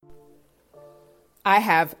I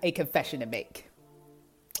have a confession to make.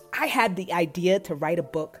 I had the idea to write a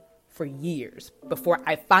book for years before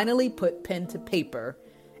I finally put pen to paper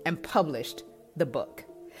and published the book.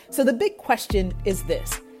 So the big question is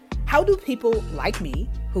this: how do people like me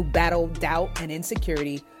who battle doubt and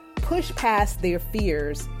insecurity push past their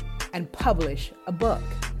fears and publish a book?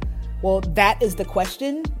 Well, that is the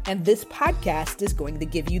question, and this podcast is going to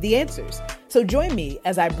give you the answers. So join me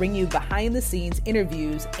as I bring you behind the scenes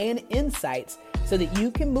interviews and insights so that you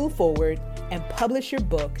can move forward and publish your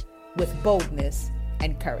book with boldness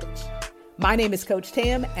and courage. My name is Coach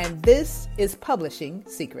Tam, and this is Publishing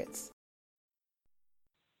Secrets.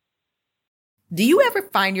 Do you ever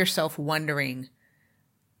find yourself wondering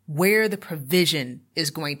where the provision is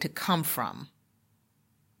going to come from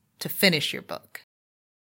to finish your book?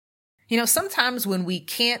 You know, sometimes when we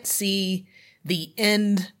can't see the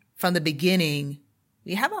end from the beginning,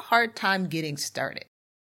 we have a hard time getting started.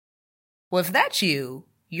 Well, if that's you,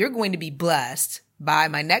 you're going to be blessed by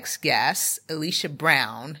my next guest, Alicia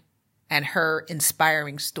Brown, and her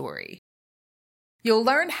inspiring story. You'll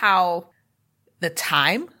learn how the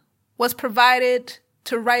time was provided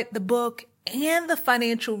to write the book and the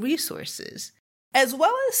financial resources, as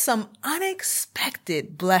well as some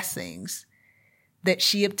unexpected blessings that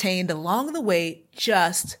she obtained along the way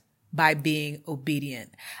just by being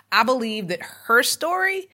obedient. I believe that her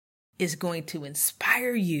story is going to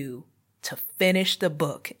inspire you to finish the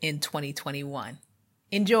book in 2021.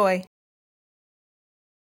 Enjoy.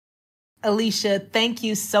 Alicia, thank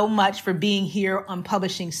you so much for being here on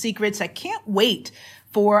Publishing Secrets. I can't wait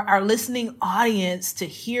for our listening audience to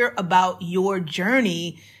hear about your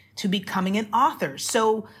journey to becoming an author.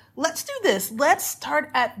 So let's do this. Let's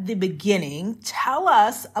start at the beginning. Tell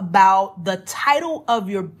us about the title of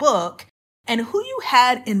your book and who you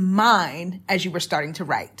had in mind as you were starting to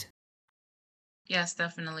write. Yes,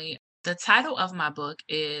 definitely. The title of my book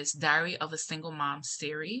is Diary of a Single Mom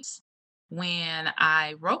Series. When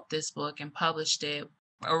I wrote this book and published it,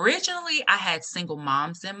 originally I had single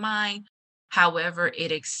moms in mind. However,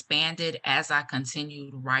 it expanded as I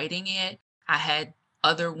continued writing it. I had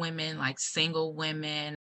other women like single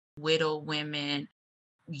women, widow women,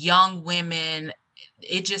 young women.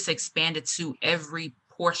 It just expanded to every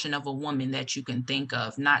portion of a woman that you can think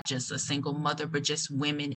of, not just a single mother, but just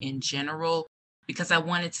women in general, because I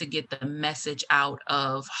wanted to get the message out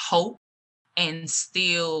of hope and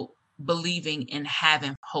still believing in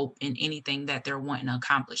having hope in anything that they're wanting to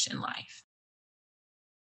accomplish in life.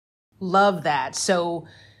 Love that. So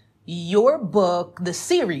your book, the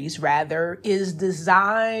series rather, is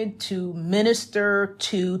designed to minister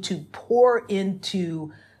to pour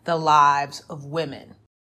into the lives of women.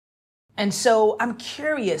 And so I'm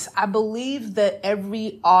curious, I believe that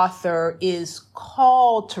every author is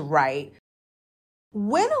called to write.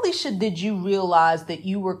 When, Alicia, did you realize that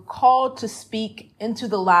you were called to speak into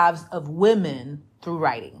the lives of women through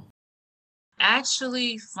writing?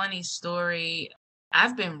 Actually, funny story.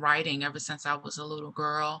 I've been writing ever since I was a little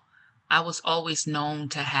girl. I was always known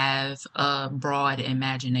to have a broad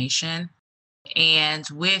imagination. And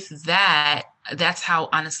with that, that's how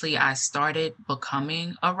honestly I started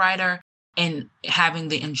becoming a writer and having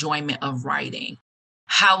the enjoyment of writing.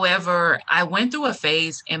 However, I went through a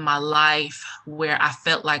phase in my life where I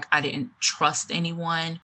felt like I didn't trust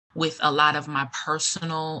anyone with a lot of my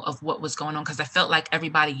personal of what was going on, because I felt like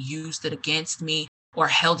everybody used it against me or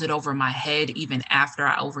held it over my head even after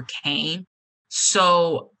I overcame.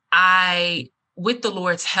 So with the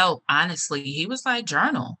Lord's help, honestly, he was like,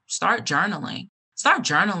 start journaling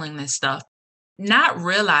this stuff, not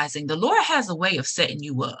realizing the Lord has a way of setting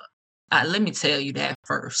you up. Let me tell you that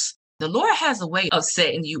first. The Lord has a way of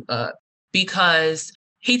setting you up, because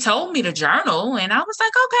he told me to journal and I was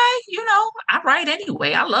like, okay, I write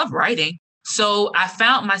anyway. I love writing. So I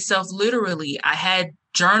found myself literally, I had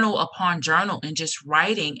journal upon journal and just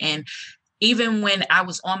writing. And even when I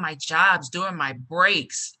was on my jobs during my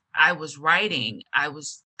breaks, I was writing. I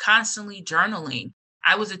was constantly journaling.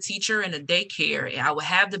 I was a teacher in a daycare. I would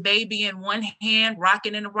have the baby in one hand,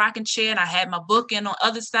 rocking in a rocking chair, and I had my book in on the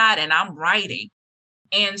other side, and I'm writing.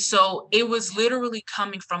 And so it was literally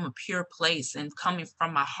coming from a pure place and coming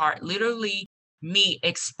from my heart, literally me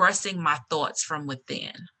expressing my thoughts from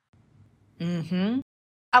within.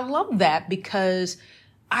 I love that, because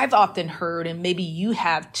I've often heard, and maybe you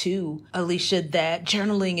have too, Alicia, that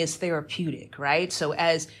journaling is therapeutic, right? So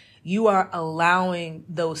as you are allowing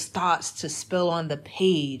those thoughts to spill on the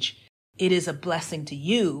page, it is a blessing to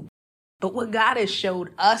you. But what God has showed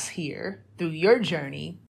us here through your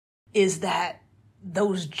journey is that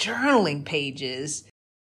those journaling pages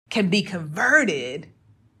can be converted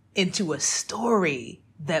into a story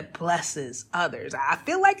that blesses others. I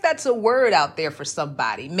feel like that's a word out there for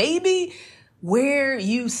somebody. Maybe where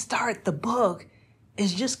you start the book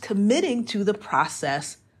is just committing to the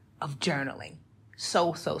process of journaling.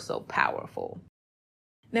 So powerful.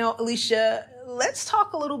 Now, Alicia, let's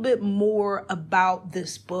talk a little bit more about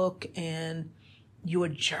this book and your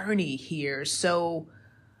journey here. So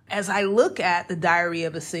as I look at The Diary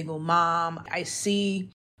of a Single Mom, I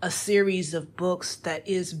see a series of books that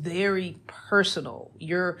is very personal.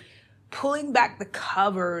 You're pulling back the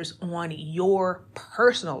covers on your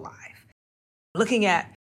personal life, looking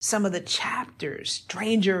at some of the chapters,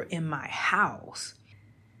 Stranger in My House,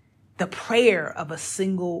 The Prayer of a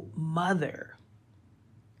Single Mother,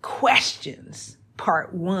 Questions,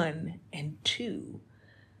 Part 1 and 2.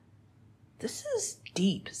 This is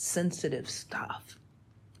deep, sensitive stuff.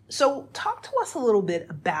 So talk to us a little bit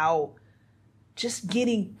about just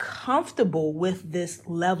getting comfortable with this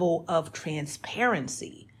level of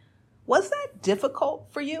transparency. Was that difficult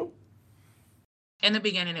for you? In the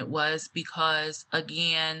beginning, it was because,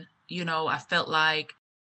 again, I felt like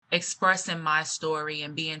expressing my story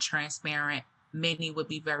and being transparent, many would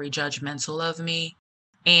be very judgmental of me.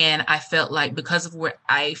 And I felt like because of where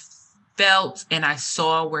I felt and I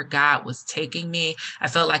saw where God was taking me, I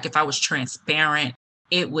felt like if I was transparent,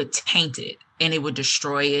 it would taint it and it would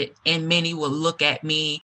destroy it. And many will look at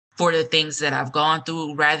me for the things that I've gone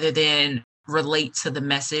through rather than relate to the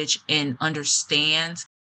message and understand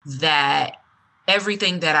that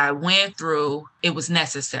everything that I went through, it was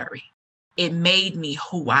necessary. It made me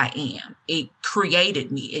who I am. It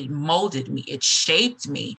created me. It molded me. It shaped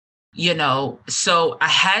me, So I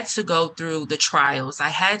had to go through the trials.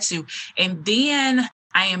 And then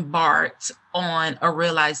I embarked on a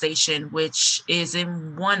realization, which is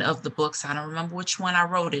in one of the books. I don't remember which one I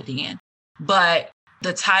wrote it in, but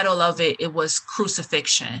the title of it was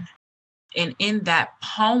Crucifixion. And in that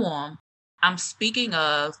poem, I'm speaking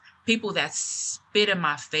of people that spit in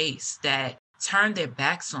my face, that turned their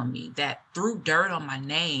backs on me, that threw dirt on my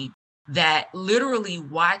name, that literally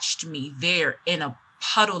watched me there in a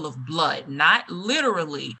puddle of blood, not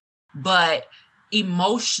literally, but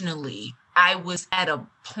emotionally. I was at a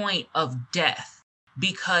point of death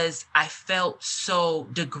because I felt so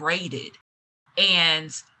degraded.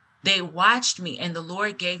 And they watched me, and the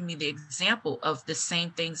Lord gave me the example of the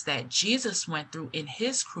same things that Jesus went through in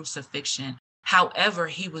his crucifixion. However,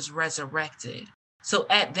 he was resurrected. So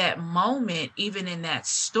at that moment, even in that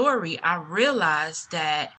story, I realized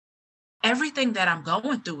that everything that I'm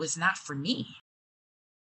going through is not for me.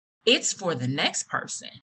 It's for the next person.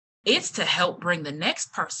 It's to help bring the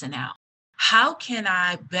next person out. How can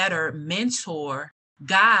I better mentor,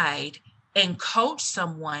 guide, and coach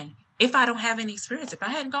someone if I don't have any experience, if I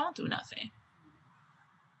hadn't gone through nothing?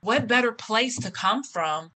 What better place to come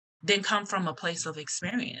from than come from a place of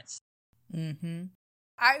experience? Mm-hmm.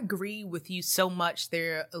 I agree with you so much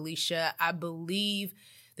there, Alicia. I believe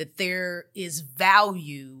that there is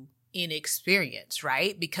value in experience,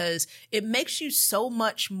 right? Because it makes you so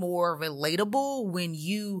much more relatable when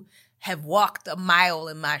you have walked a mile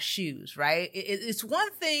in my shoes, right? It's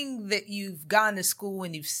one thing that you've gone to school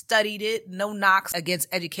and you've studied it. No knocks against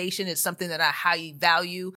education. It's something that I highly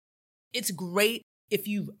value. It's great if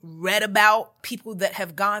you've read about people that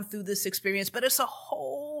have gone through this experience, but it's a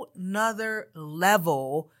whole nother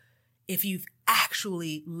level if you've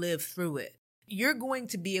actually lived through it. You're going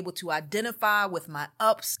to be able to identify with my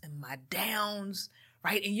ups and my downs,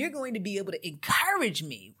 right? And you're going to be able to encourage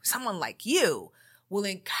me. Someone like you will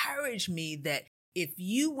encourage me that if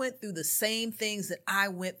you went through the same things that I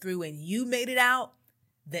went through and you made it out,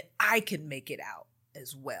 that I can make it out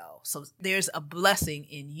as well. So there's a blessing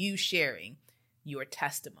in you sharing your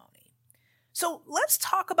testimony. So let's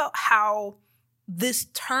talk about how this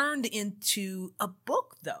turned into a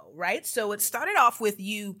book though, right? So it started off with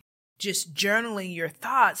you just journaling your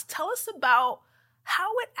thoughts. Tell us about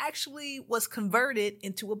how it actually was converted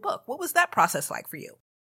into a book. What was that process like for you?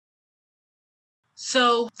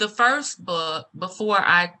 So the first book, before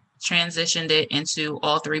I transitioned it into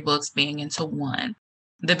all three books being into one,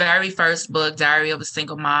 the very first book, Diary of a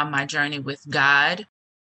Single Mom, My Journey with God,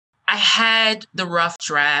 I had the rough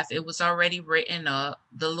draft. It was already written up.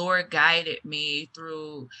 The Lord guided me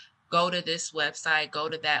through go to this website, go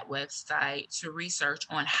to that website to research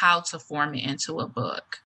on how to form it into a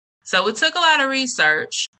book. So it took a lot of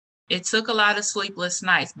research. It took a lot of sleepless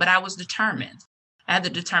nights, but I was determined. I had the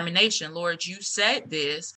determination, Lord, you said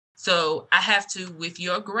this, so I have to, with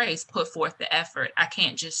your grace, put forth the effort. I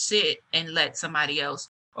can't just sit and let somebody else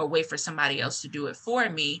or wait for somebody else to do it for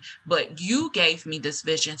me, but you gave me this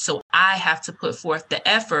vision. So I have to put forth the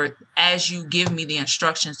effort as you give me the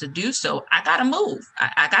instructions to do so. I got to move.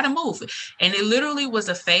 I got to move. And it literally was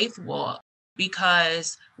a faith walk,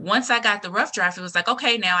 because once I got the rough draft, it was like,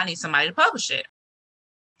 okay, now I need somebody to publish it.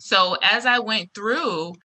 So as I went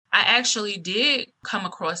through, I actually did come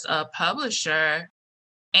across a publisher,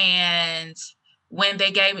 and when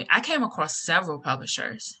they gave me, I came across several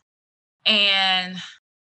publishers, and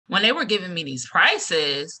when they were giving me these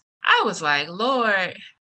prices, I was like, Lord,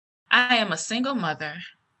 I am a single mother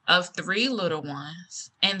of 3 little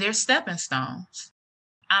ones, and they're stepping stones.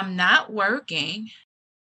 I'm not working.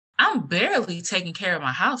 I'm barely taking care of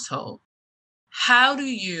my household. How do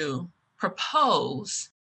you propose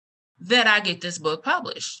that I get this book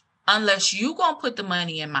published? Unless you gonna put the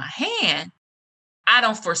money in my hand, I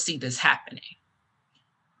don't foresee this happening.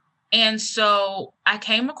 And so I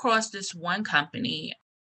came across this one company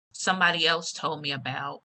somebody else told me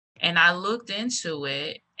about, and I looked into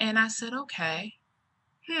it and I said, okay,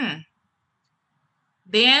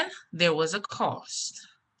 Then there was a cost.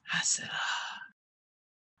 I said,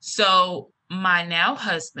 so my now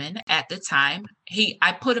husband at the time,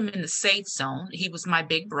 I put him in the safe zone. He was my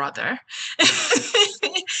big brother.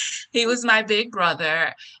 He was my big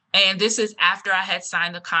brother. And this is after I had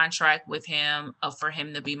signed the contract with him for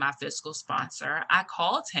him to be my fiscal sponsor. I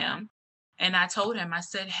called him and I told him, I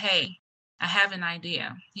said, hey, I have an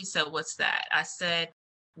idea. He said, what's that? I said,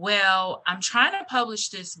 well, I'm trying to publish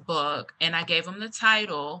this book. And I gave him the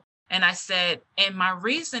title. And I said, and my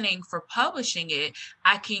reasoning for publishing it,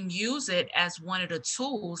 I can use it as one of the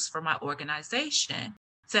tools for my organization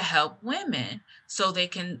to help women so they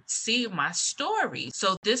can see my story.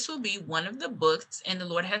 So this will be one of the books, and the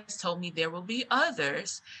Lord has told me there will be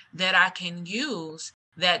others that I can use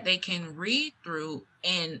that they can read through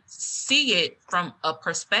and see it from a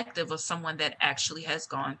perspective of someone that actually has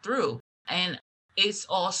gone through. And it's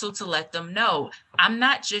also to let them know, I'm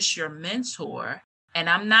not just your mentor, and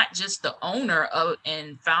I'm not just the owner of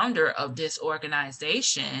and founder of this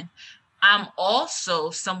organization. I'm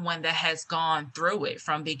also someone that has gone through it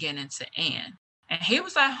from beginning to end. And he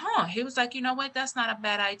was like, He was like, you know what? That's not a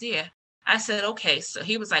bad idea. I said, okay. So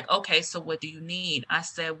he was like, okay, so what do you need? I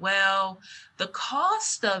said, well, the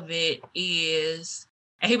cost of it is,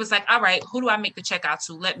 and he was like, all right, who do I make the check out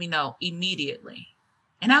to? Let me know immediately.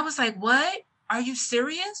 And I was like, what? Are you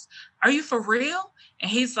serious? Are you for real? And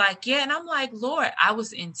he's like, yeah. And I'm like, Lord, I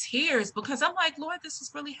was in tears because I'm like, Lord, this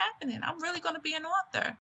is really happening. I'm really going to be an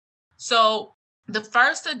author. So the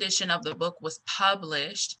first edition of the book was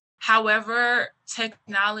published. However,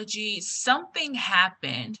 technology, something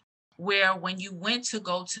happened where when you went to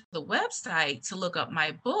go to the website to look up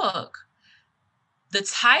my book, the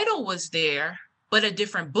title was there, but a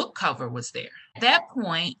different book cover was there. At that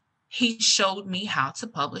point, he showed me how to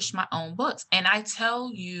publish my own books. And I tell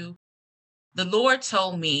you, the Lord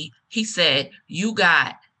told me, he said, you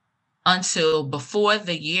got until before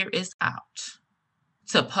the year is out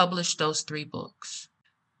to publish those 3 books.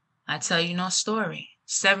 I tell you no story.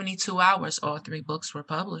 72 hours, all 3 books were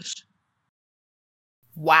published.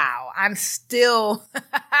 Wow. I'm still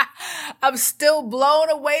blown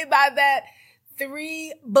away by that.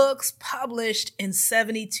 3 books published in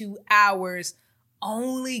 72 hours.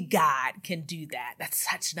 Only God can do that. That's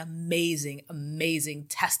such an amazing, amazing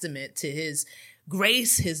testament to his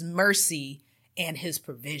grace, his mercy, and his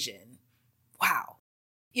provision. Wow.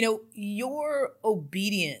 You know, your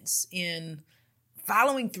obedience in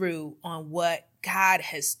following through on what God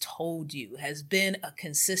has told you has been a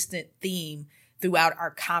consistent theme throughout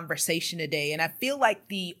our conversation today. And I feel like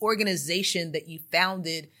the organization that you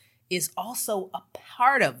founded is also a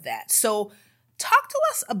part of that. So talk to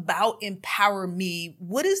us about Empower Me.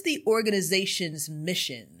 What is the organization's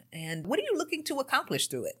mission and what are you looking to accomplish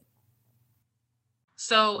through it?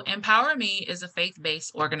 So Empower Me is a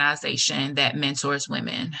faith-based organization that mentors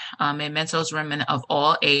women. It mentors women of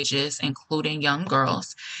all ages, including young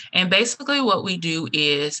girls. And basically what we do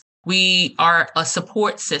is we are a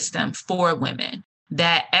support system for women,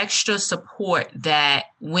 that extra support that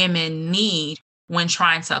women need when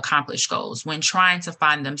trying to accomplish goals, when trying to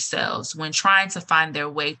find themselves, when trying to find their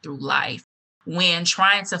way through life, when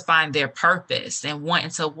trying to find their purpose and wanting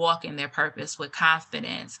to walk in their purpose with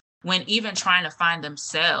confidence, when even trying to find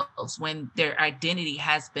themselves, when their identity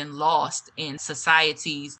has been lost in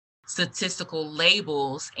society's statistical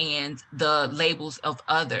labels and the labels of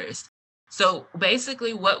others. So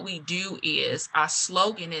basically what we do is, our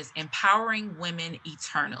slogan is empowering women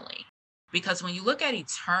eternally. Because when you look at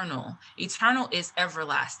eternal is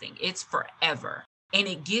everlasting. It's forever. And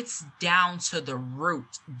it gets down to the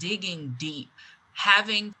root, digging deep.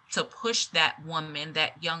 having to push that woman,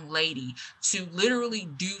 that young lady, to literally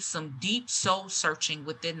do some deep soul searching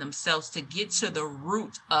within themselves to get to the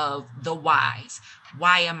root of the whys.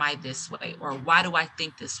 Why am I this way? Or why do I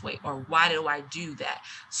think this way? Or why do I do that?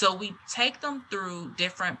 So we take them through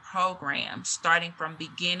different programs, starting from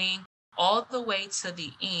beginning all the way to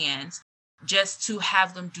the end, just to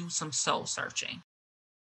have them do some soul searching.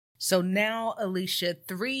 So now, Alicia,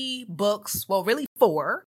 3 books, well, really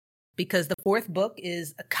 4, because the 4th book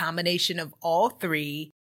is a combination of all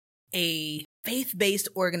 3, a faith-based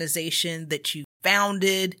organization that you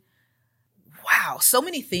founded. Wow, so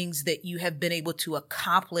many things that you have been able to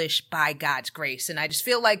accomplish by God's grace. And I just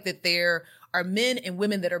feel like that there are men and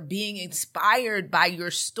women that are being inspired by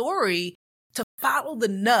your story to follow the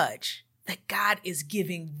nudge that God is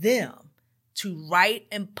giving them to write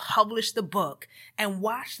and publish the book and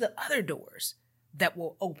watch the other doors that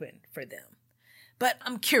will open for them. But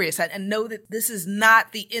I'm curious, I know that this is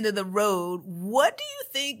not the end of the road. What do you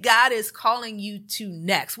think God is calling you to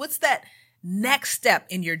next? What's that next step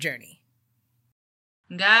in your journey?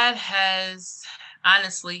 God has,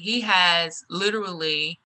 honestly, he has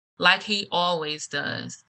literally, like he always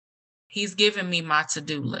does, he's given me my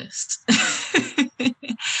to-do list.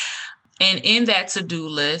 And in that to-do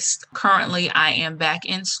list, currently I am back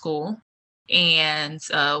in school and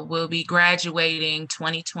will be graduating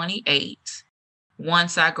 2028.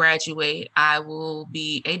 Once I graduate, I will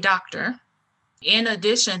be a doctor. In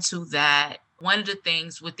addition to that, one of the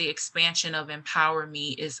things with the expansion of Empower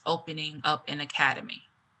Me is opening up an academy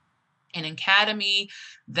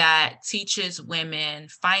that teaches women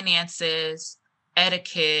finances,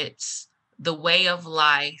 etiquette, the way of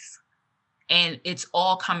life, and it's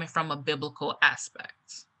all coming from a biblical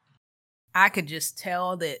aspect. I could just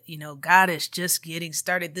tell that, God is just getting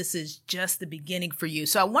started. This is just the beginning for you.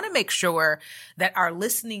 So I want to make sure that our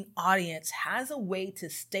listening audience has a way to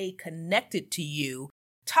stay connected to you.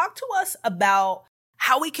 Talk to us about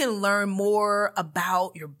how we can learn more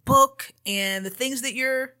about your book and the things that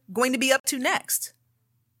you're going to be up to next.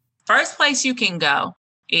 First place you can go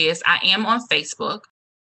is I am on Facebook.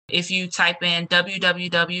 If you type in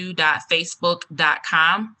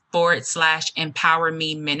www.facebook.com/Empower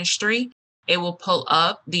Me Ministry, it will pull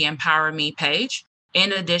up the Empower Me page.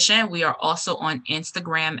 In addition, we are also on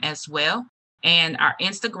Instagram as well. And our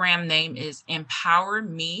Instagram name is Empower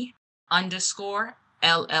Me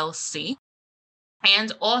 _LLC.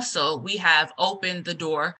 And also we have opened the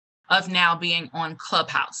door of now being on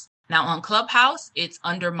Clubhouse. Now on Clubhouse, it's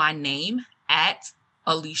under my name at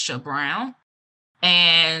Alicia Brown.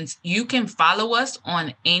 And you can follow us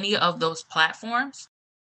on any of those platforms.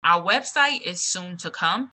 Our website is soon to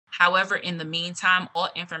come. However, in the meantime,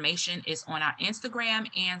 all information is on our Instagram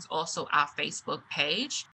and also our Facebook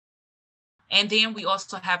page. And then we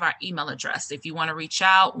also have our email address. If you want to reach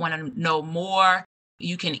out, want to know more,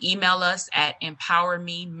 you can email us at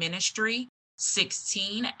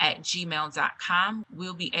empowermeministry16@gmail.com.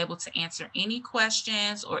 We'll be able to answer any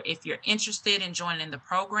questions, or if you're interested in joining the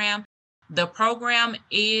program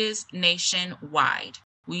is nationwide.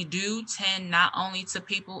 We do tend not only to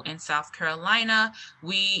people in South Carolina,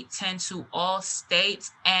 we tend to all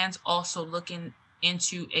states and also looking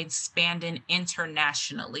into expanding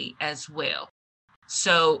internationally as well.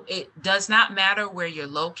 So it does not matter where you're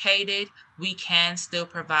located. We can still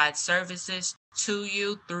provide services to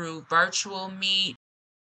you through virtual meet.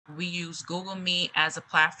 We use Google Meet as a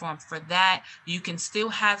platform for that. You can still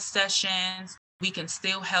have sessions. We can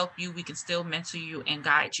still help you. We can still mentor you and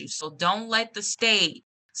guide you. So don't let the state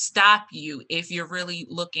stop you if you're really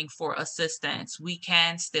looking for assistance. We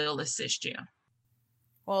can still assist you.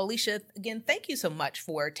 Well, Alicia, again, thank you so much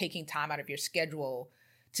for taking time out of your schedule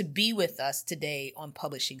to be with us today on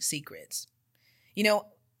Publishing Secrets.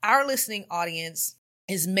 Our listening audience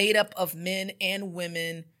is made up of men and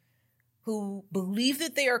women who believe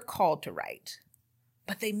that they are called to write,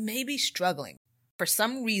 but they may be struggling. For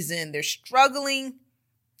some reason, they're struggling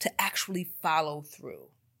to actually follow through.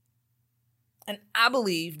 And I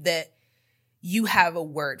believe that you have a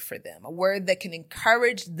word for them, a word that can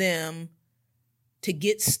encourage them to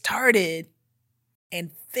get started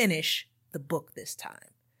and finish the book this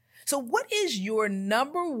time. So what is your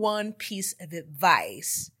number one piece of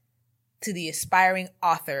advice to the aspiring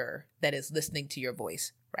author that is listening to your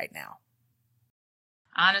voice right now?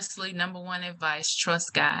 Honestly, number one advice,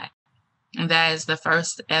 trust God. And that is the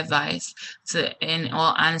first advice. In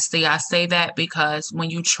all honesty, I say that because when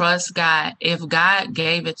you trust God, if God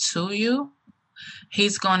gave it to you,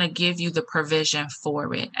 He's going to give you the provision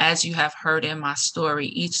for it. As you have heard in my story,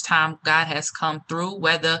 each time God has come through,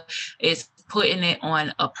 whether it's putting it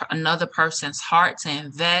on another person's heart to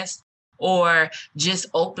invest, or just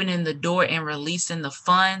opening the door and releasing the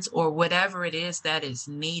funds or whatever it is that is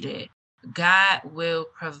needed. God will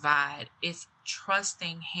provide. It's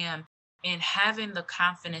trusting him and having the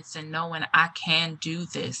confidence and knowing I can do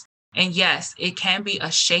this. And yes, it can be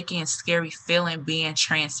a shaky and scary feeling being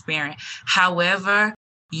transparent. However,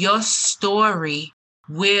 your story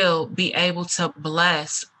will be able to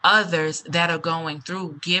bless others that are going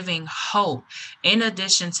through, giving hope. In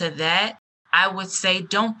addition to that, I would say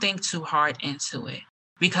don't think too hard into it,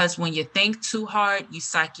 because when you think too hard, you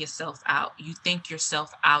psych yourself out. You think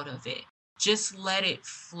yourself out of it. Just let it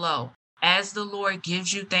flow. As the Lord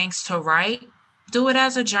gives you things to write, do it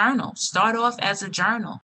as a journal. Start off as a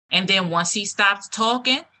journal. And then once he stops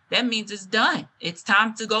talking, that means it's done. It's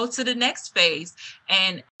time to go to the next phase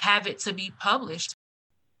and have it to be published.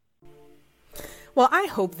 Well, I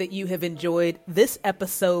hope that you have enjoyed this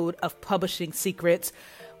episode of Publishing Secrets,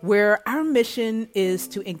 where our mission is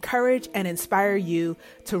to encourage and inspire you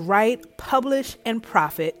to write, publish, and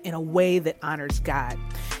profit in a way that honors God.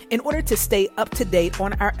 In order to stay up to date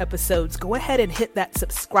on our episodes, go ahead and hit that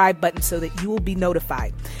subscribe button so that you will be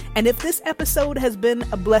notified. And if this episode has been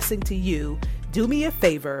a blessing to you, do me a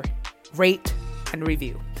favor, rate and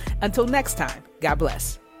review. Until next time, God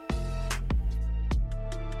bless.